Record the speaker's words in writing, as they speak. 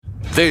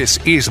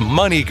This is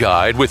Money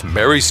Guide with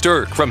Mary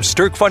Sterk from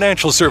Sterk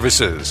Financial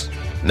Services.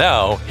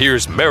 Now,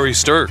 here's Mary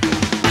Sterk.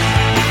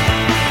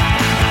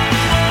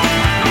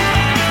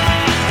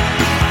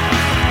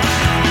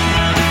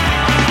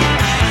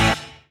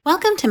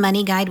 Welcome to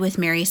Money Guide with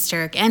Mary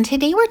Sterk, and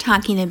today we're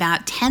talking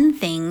about 10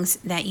 things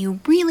that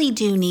you really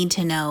do need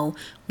to know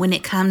when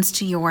it comes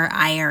to your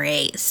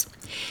IRAs.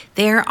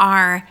 There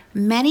are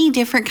many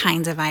different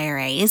kinds of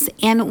IRAs,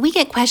 and we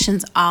get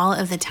questions all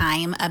of the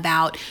time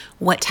about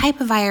what type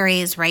of IRA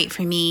is right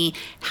for me,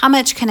 how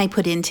much can I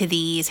put into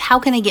these, how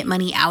can I get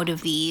money out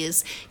of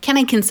these, can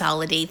I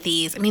consolidate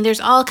these? I mean,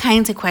 there's all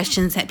kinds of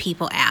questions that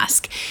people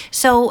ask.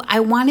 So I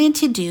wanted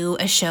to do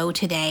a show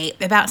today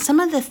about some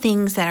of the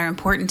things that are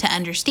important to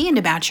understand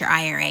about your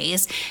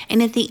IRAs,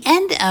 and at the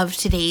end of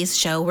today's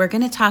show, we're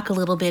going to talk a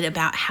little bit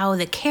about how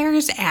the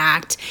CARES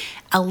Act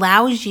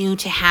allows you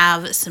to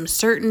have some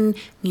certain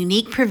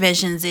unique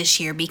provisions this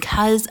year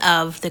because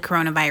of the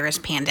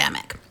coronavirus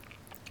pandemic.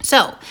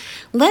 So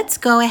let's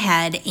go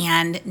ahead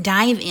and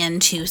dive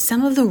into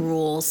some of the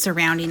rules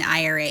surrounding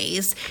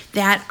IRAs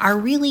that are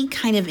really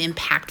kind of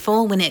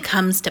impactful when it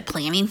comes to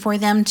planning for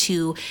them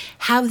to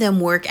have them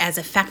work as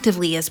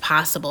effectively as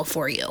possible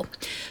for you.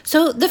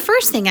 So the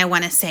first thing I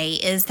want to say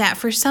is that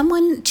for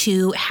someone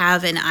to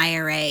have an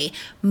IRA,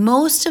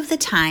 most of the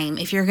time,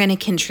 if you're going to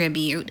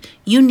contribute,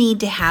 you need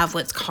to have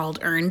what's called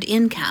earned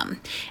income.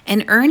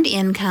 And earned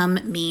income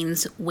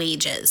means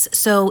wages.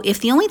 So if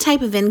the only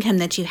type of income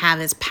that you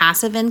have is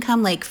passive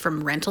income, like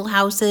from rental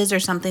houses or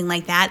something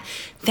like that,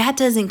 that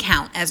doesn't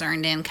count as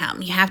earned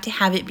income. You have to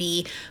have it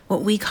be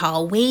what we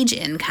call wage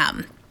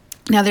income.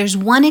 Now, there's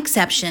one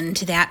exception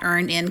to that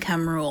earned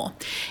income rule,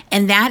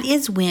 and that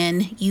is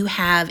when you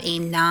have a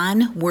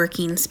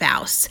non-working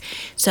spouse.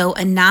 So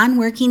a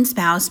non-working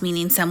spouse,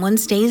 meaning someone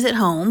stays at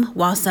home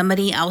while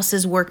somebody else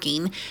is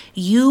working,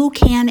 you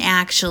can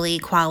actually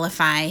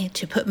qualify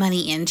to put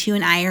money into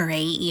an IRA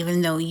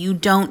even though you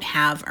don't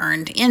have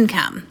earned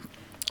income.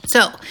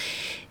 So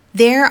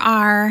there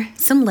are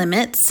some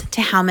limits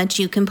to how much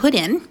you can put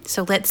in,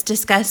 so let's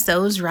discuss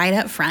those right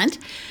up front.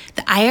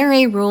 The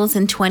IRA rules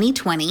in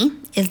 2020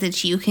 is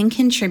that you can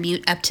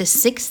contribute up to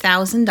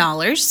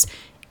 $6,000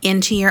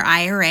 into your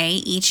IRA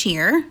each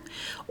year,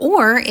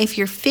 or if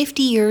you're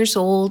 50 years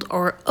old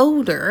or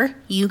older,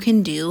 you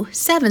can do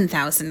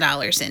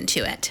 $7,000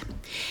 into it.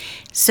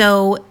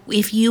 So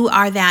if you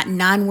are that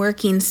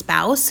non-working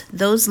spouse,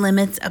 those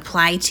limits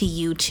apply to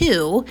you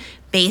too,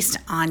 based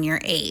on your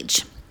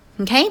age.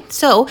 Okay,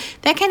 so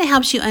that kind of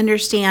helps you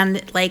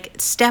understand, like,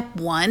 step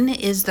one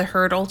is the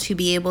hurdle to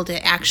be able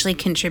to actually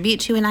contribute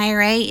to an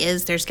IRA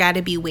is there's got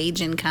to be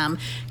wage income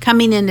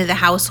coming into the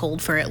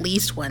household for at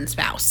least one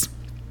spouse.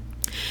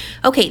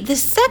 Okay, the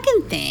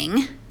second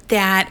thing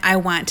that I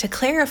want to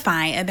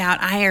clarify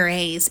about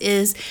IRAs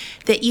is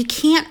that you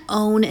can't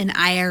own an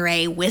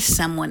IRA with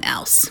someone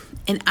else.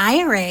 An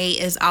IRA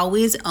is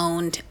always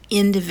owned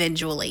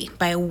individually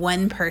by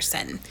one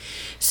person.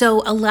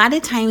 So a lot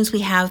of times we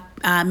have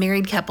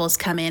married couples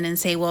come in and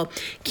say, well,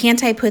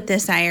 can't I put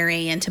this IRA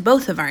into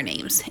both of our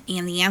names?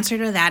 And the answer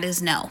to that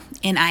is no.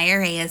 An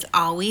IRA is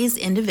always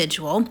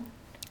individual.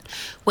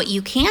 What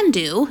you can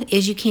do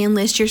is you can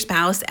list your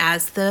spouse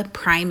as the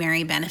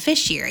primary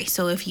beneficiary.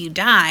 So if you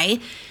die,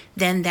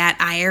 then that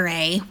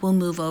IRA will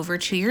move over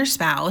to your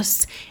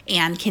spouse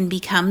and can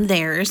become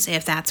theirs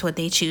if that's what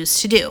they choose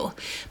to do.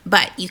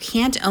 But you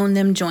can't own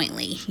them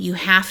jointly. You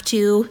have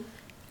to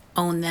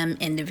own them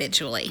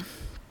individually.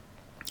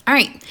 All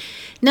right,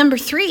 number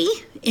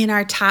 3 in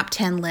our top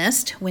 10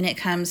 list when it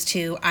comes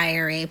to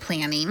IRA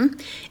planning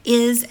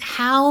is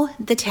how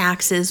the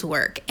taxes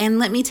work. And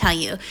let me tell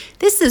you,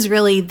 this is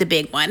really the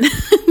big one.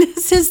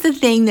 This is the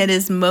thing that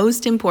is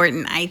most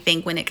important, I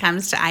think, when it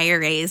comes to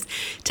IRAs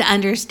to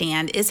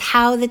understand is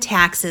how the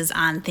taxes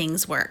on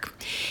things work.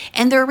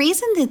 And the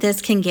reason that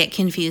this can get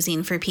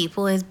confusing for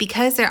people is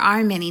because there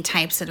are many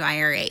types of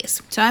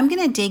IRAs. So I'm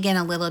going to dig in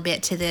a little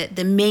bit to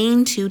the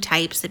main 2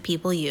 types that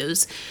people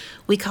use.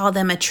 We call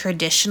them a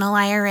traditional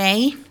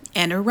IRA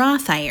and a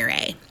Roth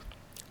IRA.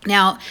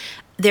 Now,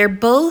 they're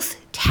both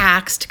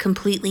taxed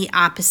completely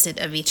opposite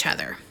of each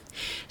other.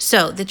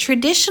 So the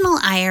traditional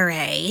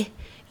IRA,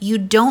 you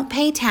don't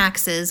pay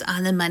taxes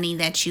on the money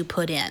that you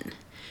put in.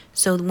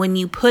 So when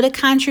you put a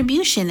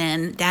contribution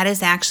in, that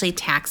is actually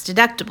tax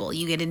deductible.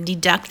 You get to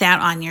deduct that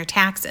on your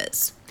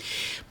taxes.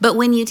 But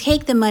when you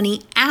take the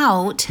money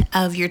out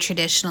of your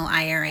traditional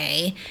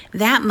IRA,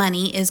 that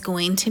money is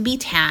going to be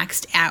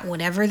taxed at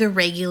whatever the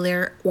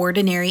regular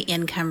ordinary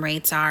income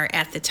rates are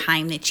at the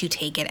time that you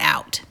take it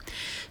out.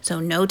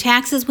 So no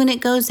taxes when it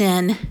goes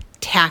in,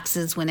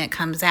 taxes when it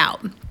comes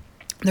out.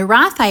 The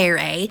Roth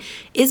IRA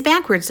is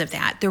backwards of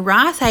that. The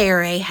Roth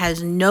IRA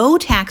has no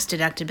tax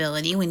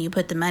deductibility when you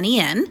put the money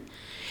in.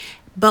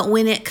 But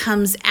when it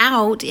comes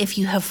out, if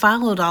you have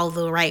followed all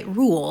the right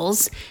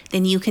rules,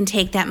 then you can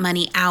take that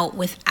money out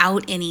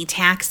without any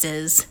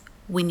taxes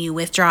when you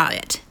withdraw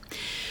it.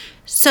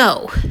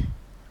 So,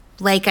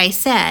 like I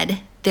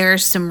said,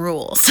 there's some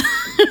rules.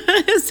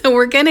 So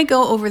we're going to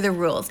go over the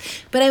rules,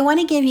 but I want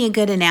to give you a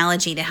good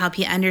analogy to help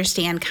you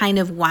understand kind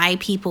of why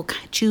people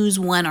choose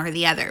one or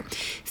the other.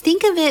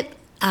 Think of it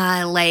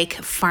like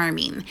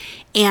farming.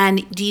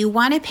 And do you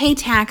want to pay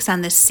tax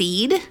on the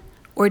seed,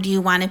 or do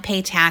you want to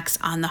pay tax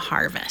on the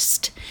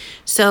harvest?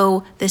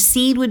 So the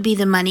seed would be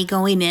the money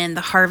going in,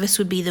 the harvest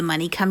would be the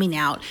money coming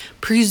out.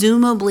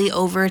 Presumably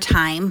over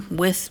time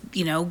with,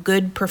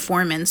 good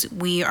performance,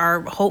 we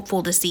are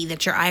hopeful to see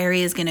that your IRA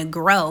is going to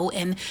grow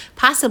and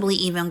possibly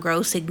even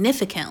grow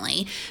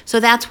significantly. So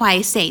that's why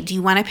I say, do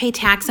you want to pay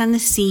tax on the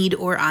seed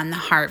or on the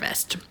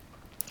harvest?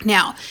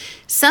 Now,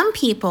 some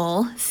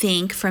people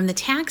think from the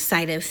tax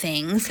side of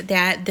things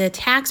that the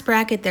tax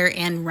bracket they're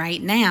in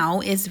right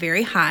now is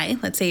very high.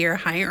 Let's say you're a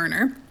high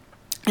earner.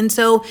 And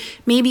so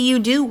maybe you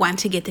do want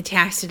to get the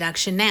tax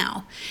deduction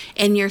now.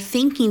 And you're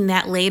thinking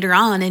that later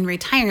on in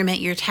retirement,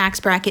 your tax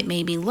bracket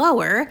may be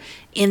lower.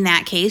 In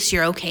that case,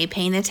 you're okay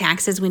paying the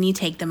taxes when you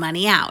take the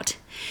money out.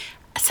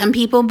 Some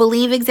people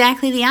believe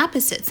exactly the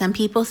opposite. Some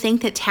people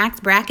think that tax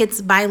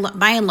brackets by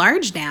and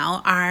large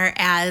now are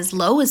as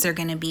low as they're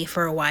going to be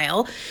for a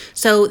while.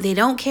 So they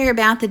don't care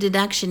about the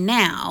deduction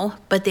now,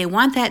 but they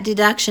want that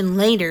deduction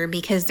later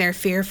because they're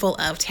fearful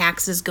of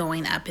taxes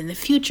going up in the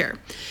future.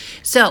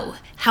 So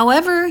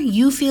however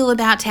you feel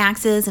about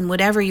taxes and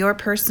whatever your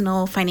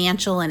personal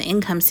financial and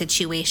income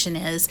situation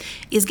is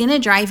going to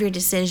drive your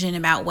decision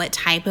about what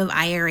type of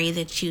IRA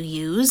that you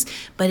use,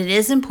 but it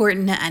is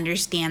important to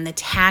understand the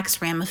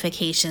tax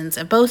ramifications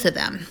of both of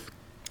them.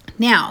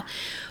 Now,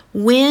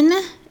 when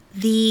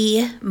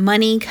the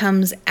money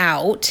comes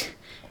out,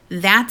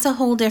 that's a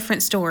whole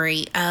different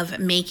story of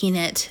making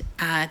it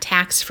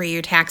tax-free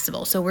or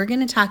taxable. So we're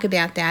going to talk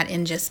about that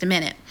in just a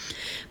minute.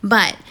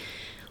 But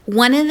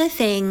one of the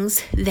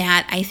things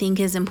that I think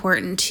is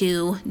important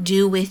to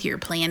do with your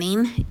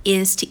planning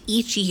is to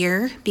each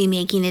year be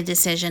making a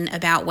decision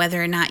about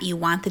whether or not you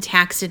want the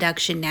tax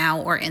deduction now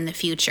or in the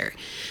future.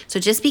 So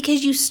just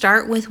because you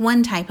start with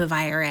one type of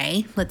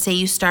IRA, let's say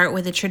you start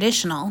with a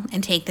traditional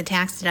and take the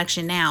tax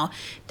deduction now,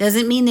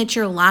 doesn't mean that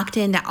you're locked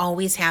into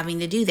always having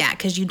to do that,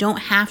 because you don't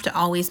have to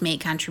always make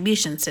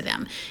contributions to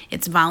them.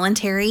 It's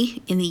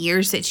voluntary in the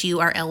years that you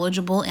are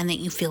eligible and that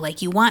you feel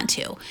like you want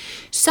to.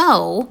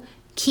 So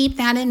keep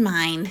that in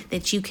mind,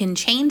 that you can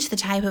change the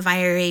type of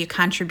IRA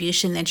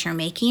contribution that you're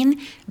making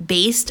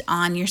based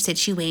on your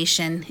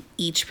situation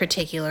each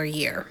particular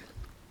year.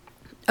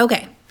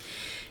 Okay,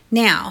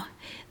 now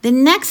the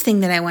next thing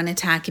that I want to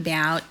talk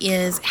about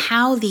is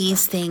how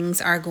these things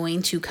are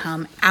going to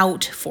come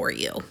out for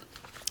you.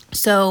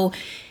 So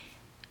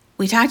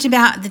we talked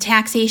about the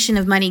taxation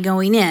of money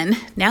going in.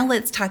 Now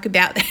let's talk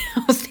about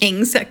how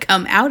things that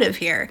come out of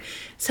here.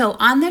 So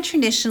on the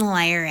traditional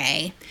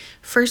IRA,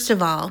 first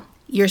of all,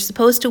 you're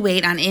supposed to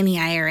wait on any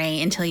IRA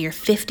until you're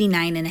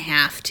 59 and a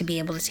half to be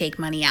able to take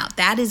money out.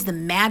 That is the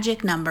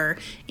magic number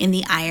in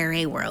the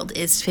IRA world,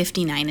 is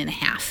 59 and a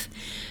half.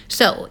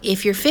 So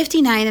if you're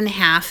 59 and a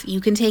half,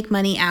 you can take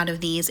money out of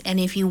these. And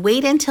if you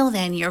wait until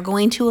then, you're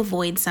going to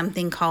avoid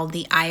something called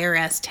the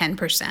IRS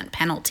 10%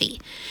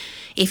 penalty.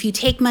 If you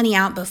take money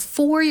out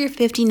before you're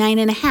 59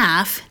 and a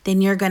half,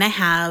 then you're going to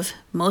have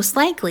most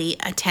likely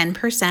a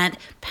 10%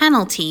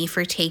 penalty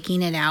for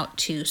taking it out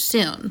too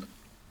soon.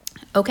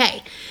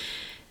 Okay.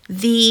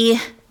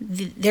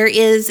 There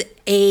is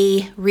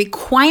a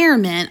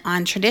requirement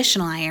on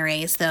traditional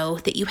IRAs, though,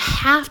 that you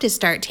have to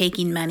start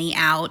taking money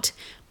out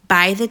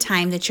by the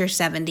time that you're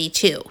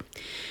 72.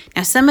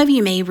 Now, some of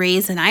you may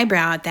raise an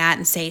eyebrow at that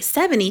and say,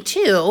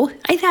 72?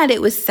 I thought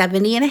it was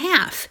 70 and a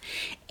half.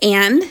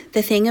 And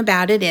the thing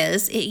about it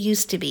is, it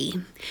used to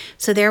be.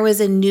 So there was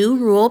a new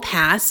rule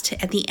passed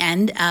at the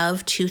end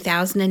of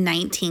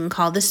 2019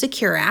 called the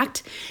Secure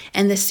Act.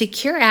 And the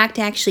Secure Act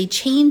actually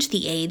changed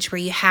the age where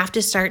you have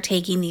to start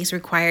taking these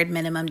required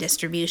minimum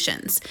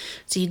distributions.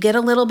 So you get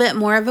a little bit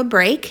more of a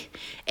break,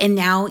 and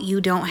now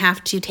you don't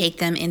have to take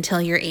them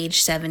until you're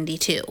age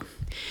 72.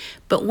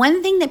 But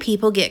one thing that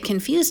people get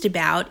confused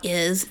about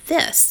is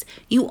this.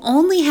 You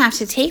only have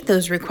to take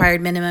those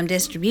required minimum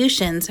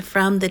distributions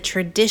from the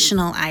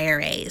traditional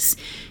IRAs.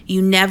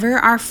 You never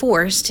are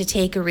forced to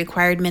take a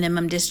required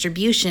minimum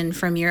distribution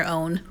from your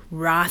own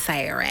Roth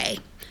IRA.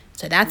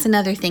 So that's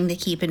another thing to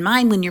keep in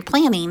mind when you're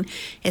planning,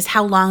 is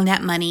how long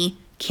that money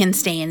can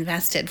stay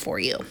invested for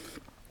you.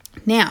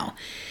 Now,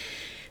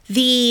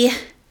 the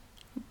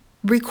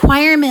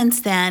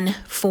requirements then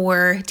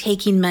for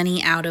taking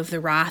money out of the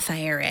Roth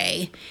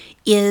IRA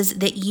is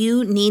that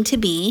you need to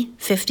be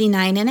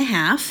 59 and a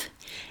half,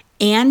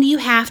 and you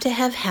have to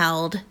have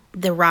held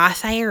the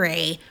Roth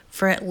IRA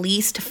for at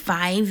least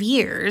 5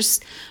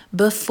 years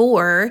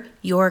before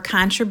your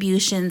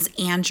contributions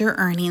and your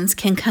earnings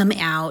can come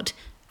out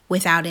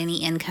without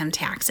any income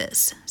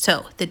taxes.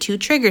 So the two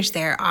triggers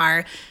there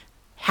are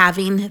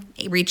having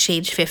reached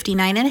age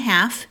 59 and a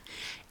half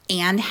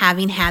and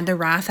having had the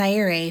Roth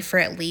IRA for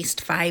at least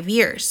 5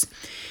 years.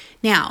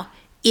 Now,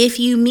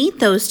 if you meet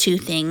those two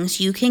things,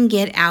 you can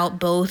get out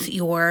both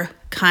your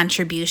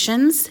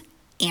contributions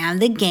and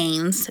the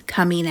gains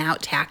coming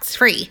out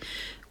tax-free,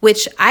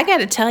 which I got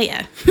to tell you,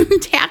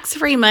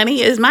 tax-free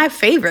money is my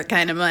favorite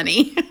kind of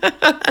money.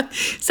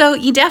 So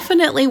you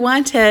definitely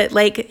want to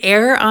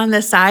err on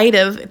the side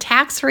of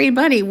tax-free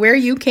money where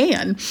you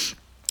can.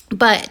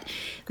 But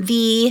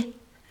the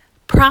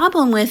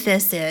problem with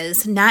this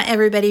is not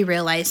everybody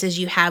realizes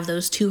you have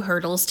those two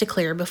hurdles to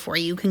clear before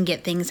you can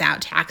get things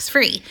out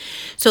tax-free.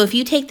 So if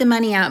you take the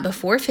money out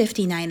before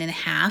 59 and a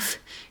half,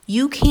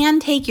 you can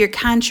take your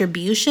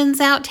contributions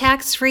out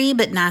tax-free,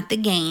 but not the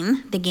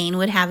gain. The gain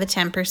would have a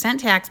 10%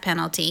 tax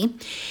penalty.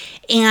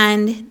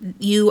 And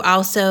you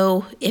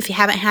also, if you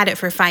haven't had it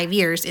for 5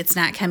 years, it's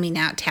not coming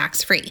out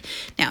tax-free.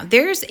 Now,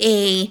 there's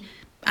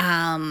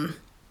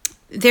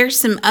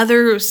some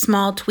other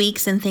small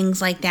tweaks and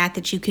things like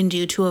that you can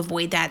do to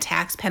avoid that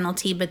tax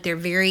penalty, but they're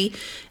very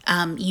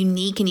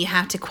unique and you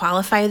have to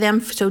qualify them.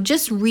 So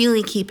just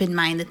really keep in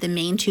mind that the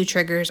main two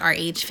triggers are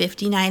age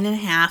 59 and a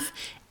half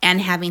and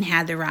having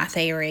had the Roth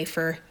IRA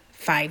for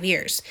 5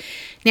 years.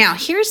 Now,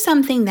 here's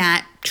something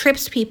that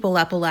trips people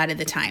up a lot of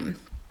the time.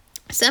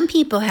 Some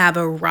people have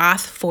a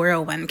Roth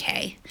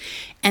 401k,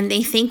 and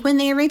they think when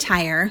they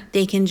retire,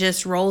 they can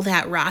just roll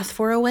that Roth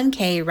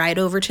 401k right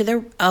over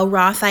to a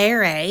Roth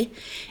IRA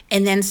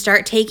and then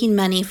start taking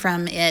money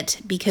from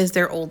it because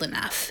they're old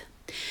enough.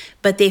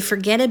 But they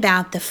forget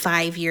about the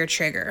 5-year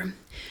trigger.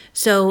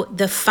 So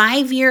the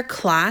 5-year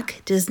clock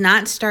does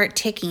not start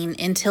ticking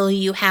until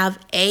you have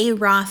a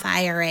Roth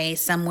IRA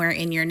somewhere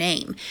in your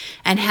name.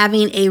 And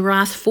having a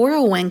Roth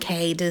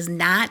 401k does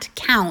not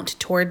count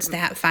towards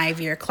that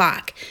 5-year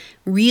clock.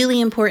 Really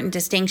important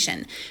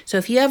distinction. So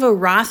if you have a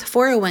Roth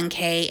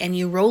 401k and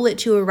you roll it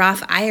to a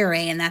Roth IRA,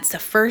 and that's the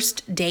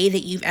first day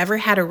that you've ever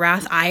had a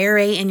Roth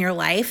IRA in your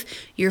life,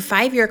 your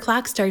 5-year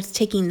clock starts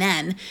ticking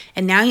then.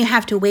 And now you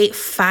have to wait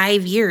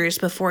 5 years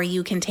before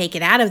you can take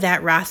it out of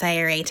that Roth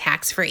IRA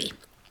tax-free.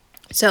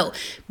 So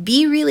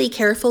be really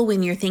careful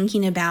when you're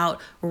thinking about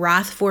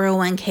Roth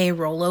 401k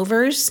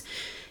rollovers.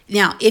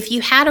 Now, if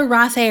you had a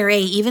Roth IRA,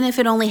 even if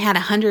it only had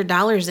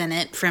 $100 in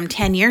it from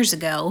 10 years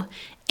ago,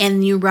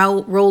 and you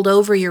rolled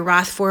over your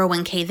Roth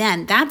 401k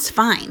then, that's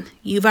fine.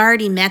 You've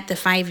already met the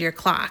 5-year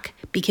clock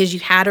because you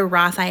had a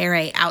Roth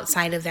IRA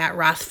outside of that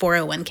Roth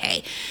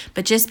 401k.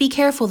 But just be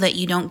careful that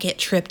you don't get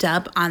tripped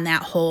up on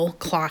that whole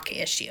clock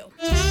issue.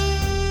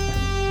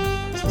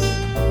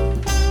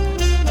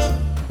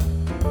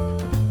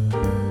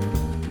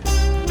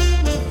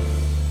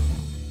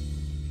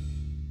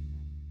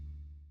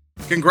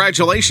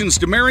 Congratulations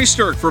to Mary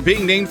Sterk for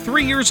being named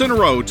 3 years in a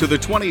row to the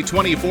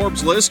 2020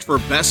 Forbes list for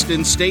Best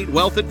in State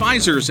Wealth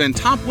Advisors and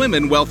Top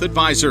Women Wealth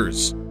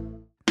Advisors.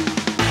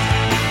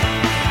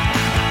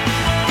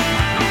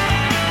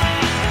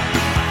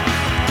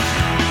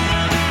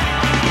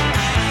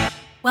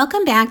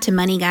 Welcome back to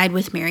Money Guide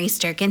with Mary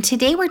Sterk, and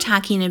today we're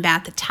talking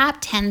about the top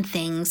 10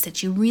 things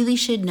that you really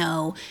should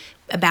know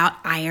about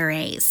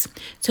IRAs.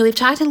 So we've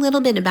talked a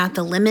little bit about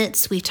the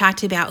limits, we've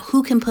talked about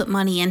who can put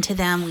money into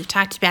them, we've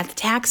talked about the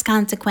tax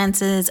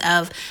consequences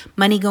of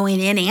money going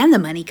in and the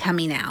money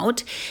coming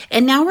out,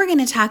 and now we're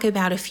going to talk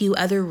about a few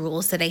other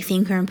rules that I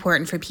think are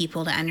important for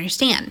people to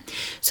understand.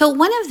 So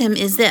one of them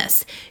is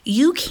this: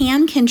 you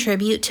can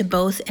contribute to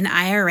both an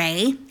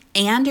IRA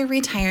and a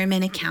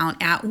retirement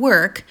account at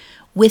work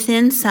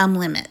within some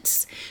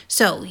limits.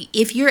 So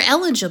if you're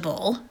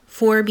eligible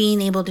for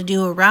being able to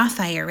do a Roth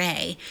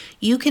IRA,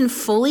 you can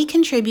fully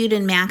contribute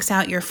and max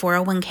out your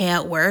 401k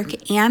at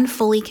work and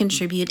fully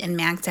contribute and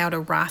max out a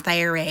Roth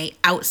IRA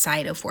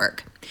outside of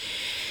work.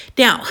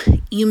 Now,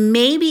 you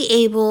may be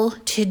able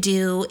to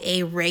do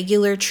a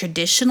regular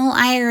traditional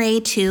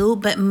IRA too,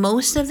 but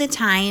most of the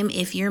time,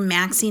 if you're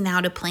maxing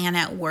out a plan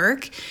at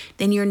work,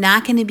 then you're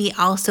not going to be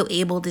also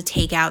able to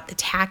take out the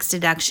tax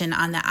deduction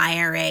on the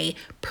IRA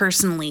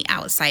personally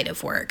outside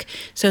of work.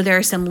 So there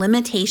are some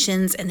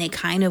limitations and they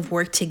kind of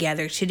work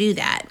together to do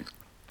that.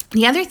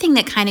 The other thing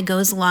that kind of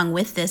goes along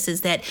with this is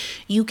that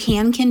you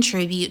can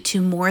contribute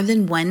to more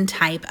than one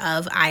type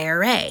of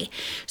IRA.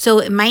 So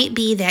it might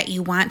be that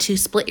you want to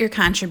split your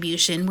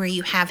contribution where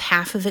you have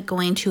half of it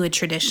going to a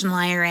traditional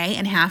IRA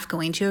and half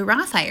going to a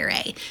Roth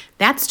IRA.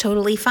 That's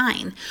totally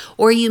fine.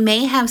 Or you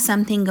may have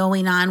something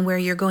going on where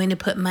you're going to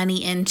put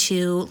money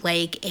into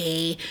like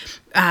a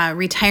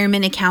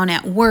retirement account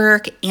at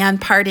work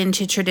and part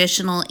into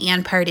traditional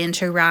and part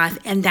into Roth,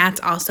 and that's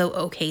also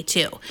okay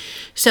too.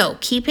 So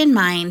keep in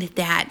mind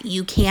that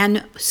you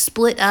can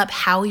split up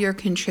how you're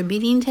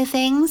contributing to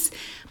things,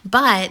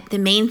 but the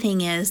main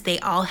thing is they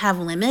all have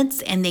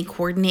limits and they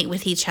coordinate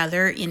with each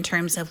other in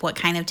terms of what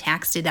kind of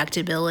tax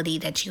deductibility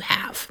that you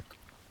have.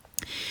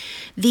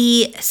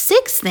 The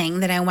sixth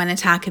thing that I want to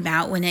talk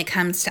about when it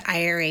comes to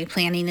IRA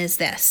planning is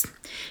this: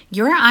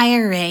 your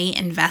IRA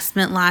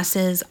investment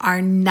losses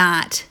are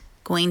not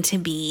going to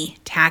be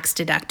tax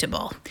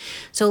deductible.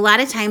 So a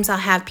lot of times I'll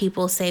have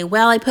people say,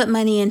 well, I put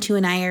money into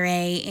an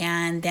IRA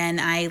and then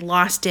I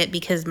lost it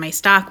because my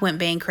stock went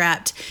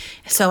bankrupt.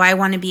 So I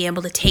want to be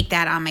able to take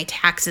that on my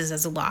taxes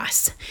as a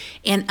loss.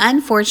 And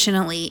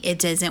unfortunately, it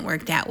doesn't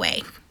work that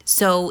way.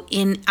 So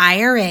in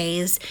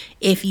IRAs,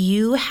 if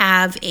you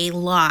have a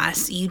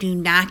loss, you do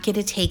not get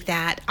to take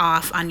that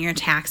off on your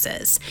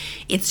taxes.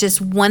 It's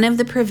just one of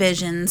the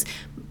provisions.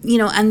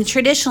 On the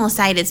traditional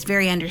side, it's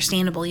very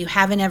understandable. You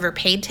haven't ever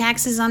paid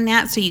taxes on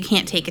that, so you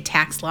can't take a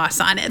tax loss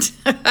on it.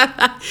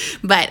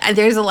 But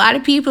there's a lot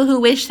of people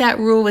who wish that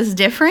rule was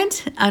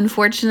different.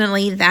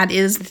 Unfortunately, that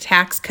is the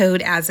tax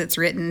code as it's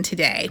written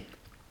today.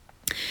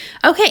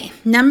 Okay,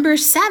 number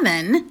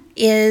 7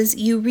 is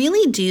you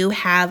really do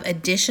have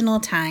additional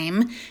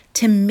time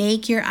to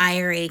make your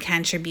IRA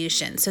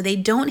contribution. So they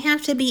don't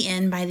have to be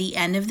in by the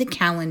end of the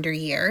calendar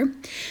year.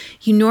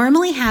 You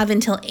normally have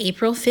until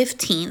April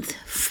 15th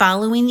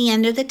following the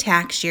end of the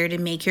tax year to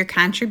make your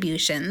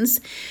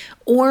contributions,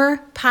 or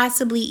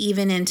possibly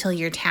even until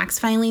your tax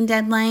filing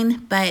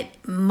deadline, but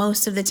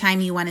most of the time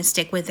you want to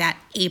stick with that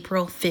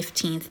April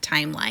 15th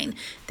timeline.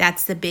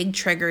 That's the big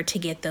trigger to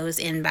get those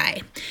in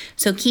by.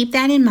 So keep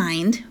that in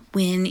mind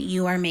when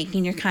you are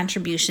making your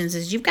contributions,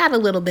 as you've got a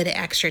little bit of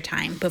extra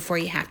time before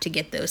you have to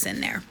get those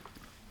in there.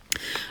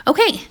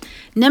 Okay,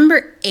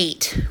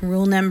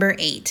 rule number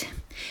 8.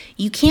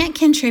 You can't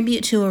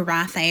contribute to a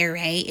Roth IRA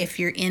if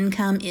your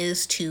income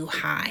is too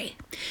high.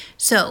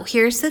 So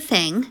here's the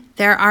thing.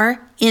 There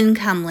are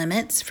income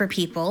limits for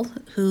people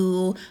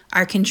who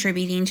are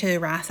contributing to the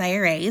Roth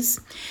IRAs.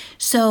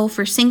 So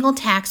for single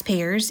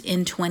taxpayers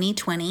in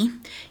 2020,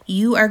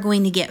 you are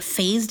going to get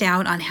phased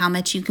out on how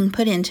much you can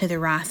put into the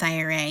Roth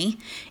IRA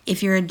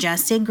if your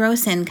adjusted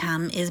gross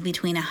income is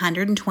between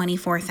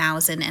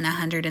 $124,000 and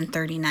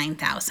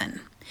 $139,000.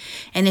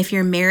 And if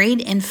you're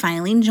married and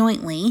filing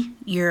jointly,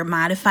 your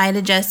modified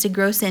adjusted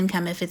gross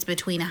income, if it's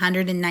between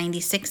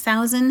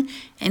 $196,000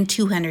 and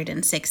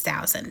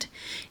 $206,000.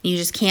 You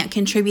just can't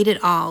contribute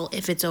at all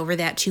if it's over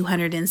that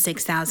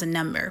 $206,000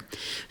 number.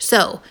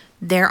 So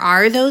there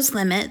are those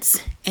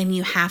limits, and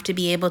you have to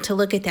be able to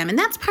look at them. And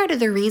that's part of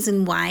the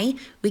reason why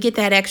we get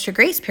that extra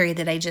grace period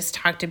that I just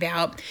talked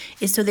about,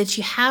 is so that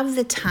you have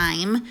the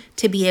time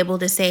to be able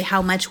to say,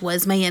 how much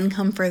was my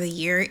income for the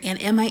year, and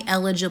am I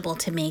eligible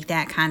to make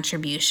that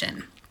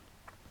contribution?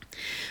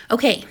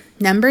 Okay,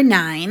 number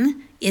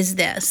 9 is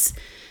this.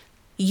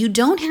 You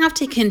don't have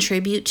to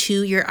contribute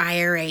to your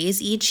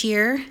IRAs each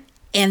year,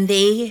 and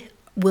they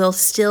will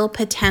still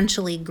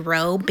potentially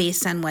grow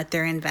based on what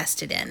they're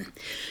invested in.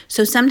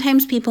 So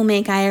sometimes people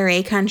make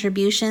IRA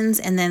contributions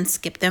and then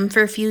skip them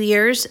for a few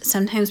years.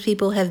 Sometimes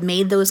people have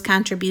made those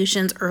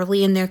contributions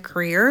early in their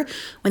career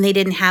when they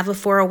didn't have a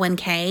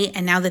 401k,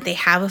 and now that they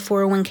have a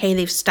 401k,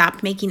 they've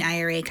stopped making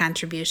IRA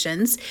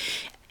contributions.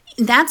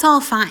 That's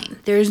all fine.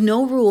 There's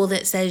no rule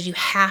that says you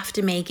have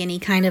to make any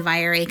kind of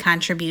IRA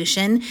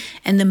contribution,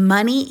 and the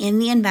money in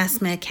the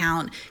investment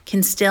account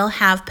can still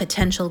have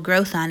potential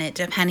growth on it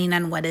depending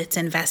on what it's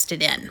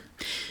invested in.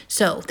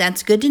 So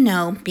that's good to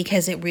know,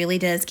 because it really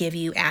does give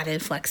you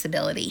added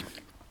flexibility.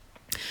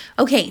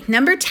 Okay,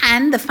 number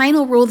 10, the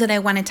final rule that I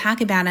want to talk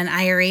about on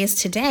IRAs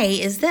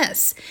today is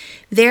this.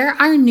 There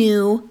are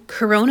new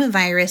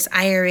coronavirus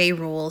IRA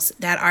rules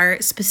that are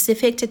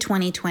specific to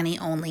 2020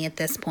 only at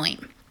this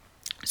point.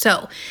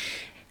 So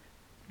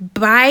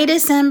by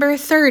December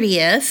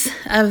 30th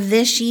of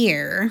this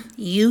year,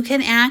 you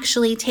can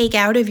actually take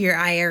out of your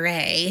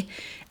IRA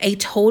a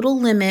total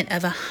limit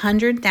of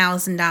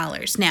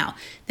 $100,000. Now,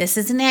 this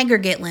is an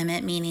aggregate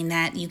limit, meaning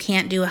that you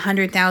can't do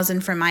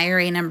 $100,000 from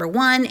IRA number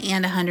 1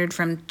 and $100,000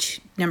 from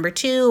number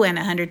 2 and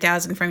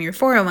 $100,000 from your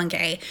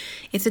 401k.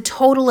 It's a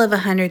total of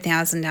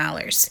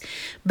 $100,000.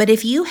 But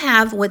if you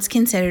have what's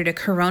considered a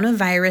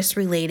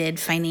coronavirus-related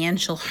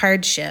financial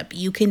hardship,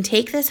 you can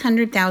take this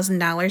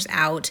 $100,000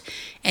 out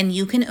and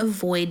you can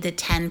avoid the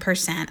 10%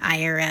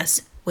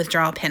 IRS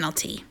withdrawal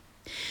penalty.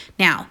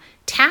 Now,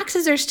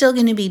 taxes are still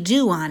going to be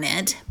due on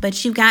it,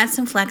 but you've got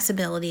some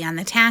flexibility on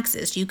the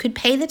taxes. You could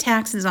pay the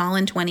taxes all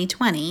in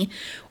 2020,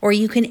 or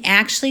you can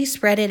actually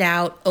spread it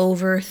out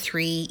over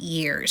 3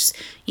 years.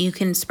 You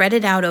can spread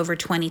it out over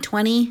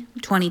 2020,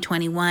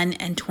 2021,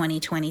 and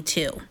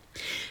 2022.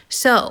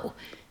 So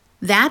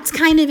that's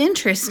kind of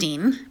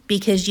interesting,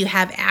 because you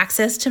have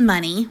access to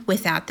money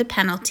without the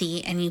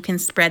penalty, and you can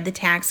spread the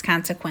tax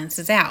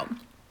consequences out.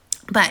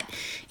 But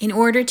in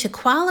order to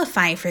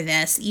qualify for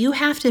this, you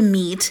have to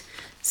meet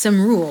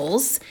some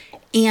rules,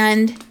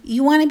 and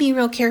you want to be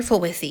real careful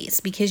with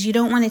these, because you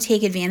don't want to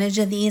take advantage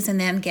of these and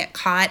then get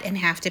caught and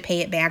have to pay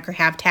it back or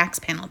have tax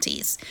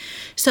penalties.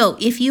 So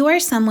if you are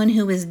someone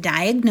who is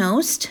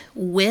diagnosed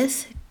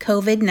with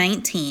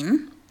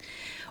COVID-19,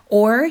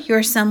 or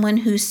you're someone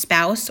whose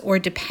spouse or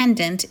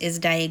dependent is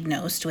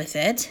diagnosed with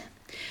it,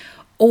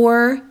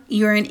 or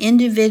you're an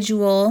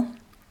individual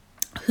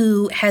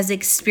who has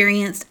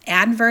experienced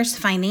adverse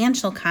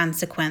financial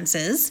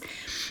consequences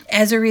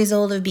as a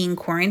result of being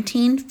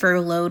quarantined,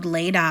 furloughed,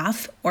 laid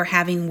off, or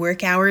having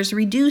work hours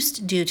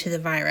reduced due to the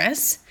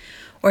virus,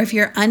 or if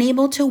you're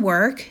unable to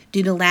work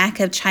due to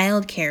lack of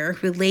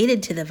childcare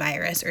related to the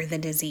virus or the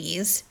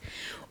disease,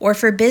 or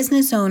for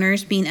business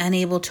owners being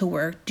unable to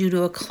work due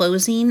to a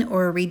closing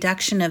or a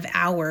reduction of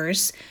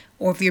hours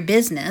of your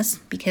business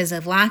because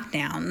of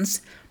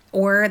lockdowns,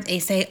 or they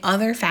say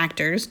other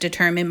factors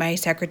determined by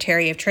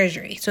Secretary of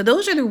Treasury. So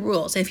those are the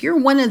rules. If you're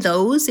one of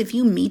those, if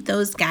you meet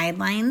those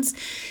guidelines,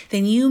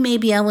 then you may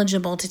be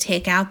eligible to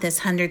take out this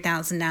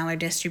 $100,000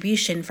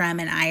 distribution from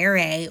an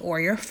IRA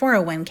or your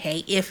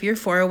 401k if your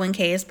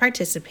 401k is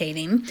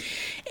participating,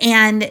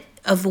 and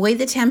avoid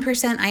the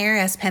 10%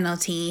 IRS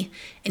penalty,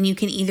 and you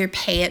can either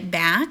pay it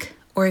back,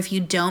 or if you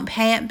don't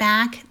pay it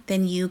back,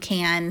 then you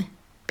can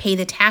pay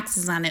the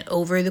taxes on it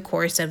over the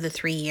course of the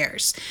 3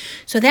 years.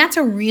 So that's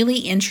a really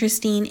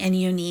interesting and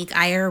unique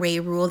IRA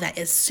rule that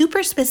is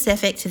super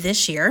specific to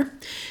this year.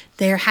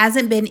 There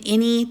hasn't been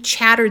any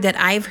chatter that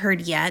I've heard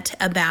yet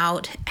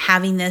about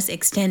having this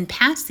extend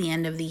past the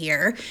end of the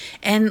year.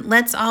 And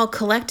let's all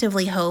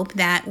collectively hope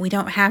that we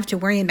don't have to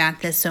worry about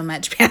this so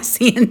much past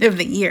the end of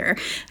the year.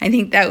 I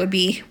think that would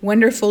be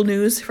wonderful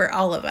news for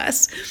all of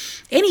us.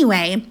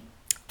 Anyway,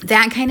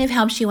 that kind of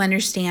helps you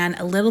understand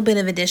a little bit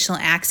of additional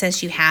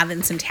access you have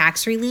and some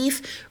tax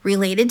relief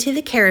related to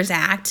the CARES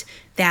Act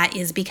that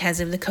is because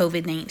of the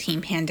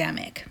COVID-19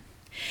 pandemic.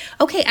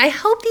 Okay, I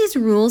hope these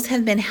rules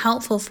have been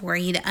helpful for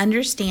you to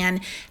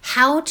understand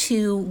how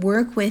to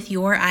work with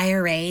your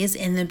IRAs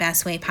in the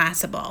best way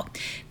possible.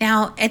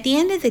 Now, at the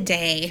end of the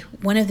day,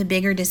 one of the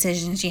bigger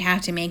decisions you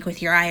have to make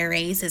with your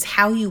IRAs is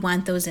how you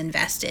want those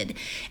invested.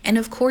 And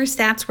of course,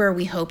 that's where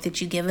we hope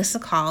that you give us a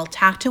call,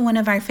 talk to one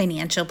of our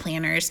financial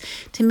planners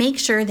to make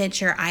sure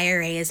that your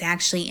IRA is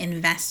actually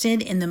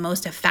invested in the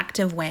most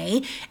effective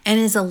way and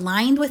is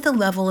aligned with the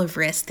level of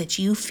risk that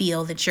you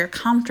feel that you're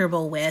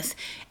comfortable with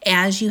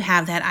as you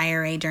have that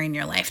IRA during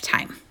your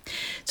lifetime.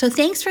 So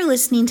thanks for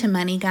listening to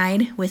Money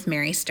Guide with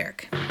Mary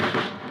Sterk.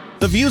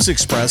 The views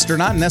expressed are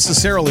not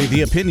necessarily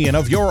the opinion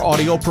of your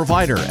audio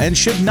provider and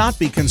should not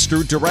be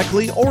construed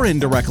directly or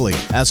indirectly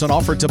as an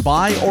offer to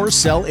buy or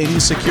sell any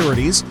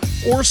securities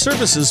or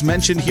services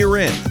mentioned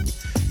herein.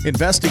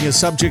 Investing is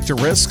subject to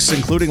risks,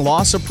 including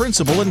loss of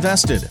principal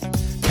invested.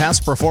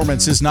 Past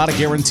performance is not a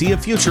guarantee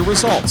of future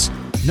results.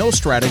 No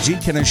strategy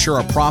can ensure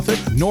a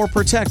profit nor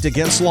protect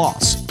against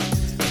loss.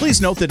 Please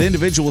note that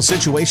individual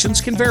situations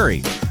can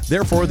vary.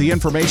 Therefore, the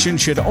information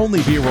should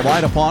only be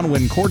relied upon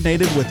when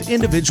coordinated with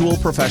individual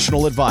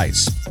professional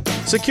advice.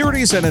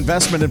 Securities and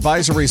investment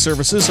advisory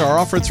services are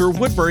offered through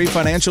Woodbury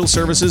Financial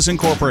Services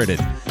Incorporated,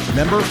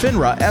 member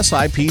FINRA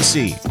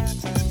SIPC.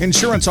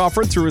 Insurance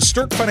offered through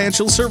Sterk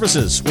Financial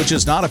Services, which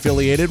is not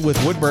affiliated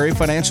with Woodbury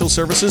Financial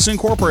Services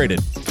Incorporated.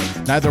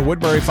 Neither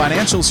Woodbury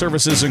Financial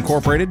Services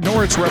Incorporated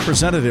nor its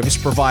representatives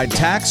provide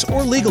tax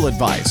or legal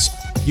advice.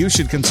 You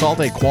should consult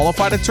a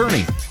qualified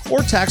attorney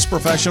or tax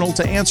professional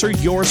to answer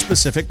your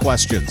specific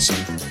questions.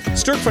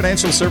 Sterk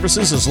Financial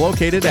Services is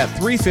located at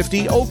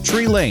 350 Oak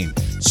Tree Lane,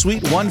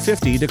 Suite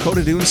 150,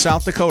 Dakota Dunes,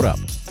 South Dakota,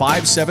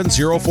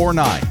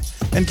 57049,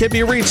 and can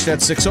be reached at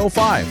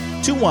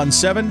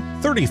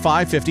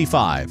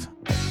 605-217-3555.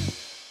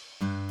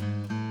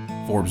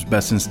 Forbes'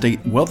 Best in State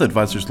Wealth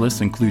Advisors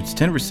list includes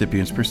 10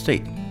 recipients per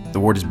state. The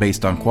award is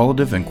based on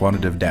qualitative and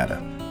quantitative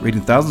data,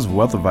 rating thousands of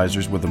wealth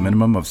advisors with a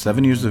minimum of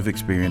 7 years of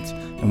experience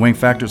and weighing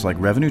factors like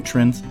revenue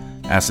trends,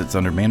 assets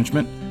under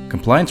management,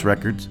 compliance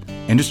records,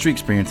 industry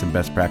experience, and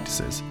best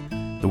practices.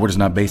 The award is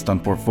not based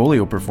on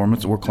portfolio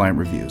performance or client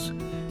reviews.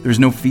 There is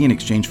no fee in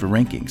exchange for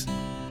rankings.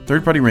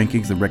 Third-party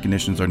rankings and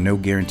recognitions are no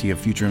guarantee of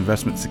future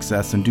investment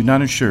success and do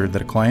not ensure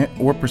that a client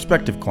or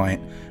prospective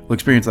client will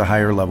experience a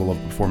higher level of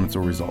performance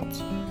or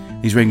results.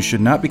 These ratings should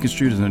not be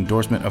construed as an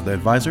endorsement of the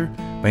advisor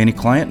by any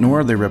client,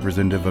 nor are they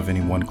representative of any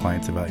one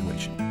client's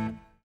evaluation.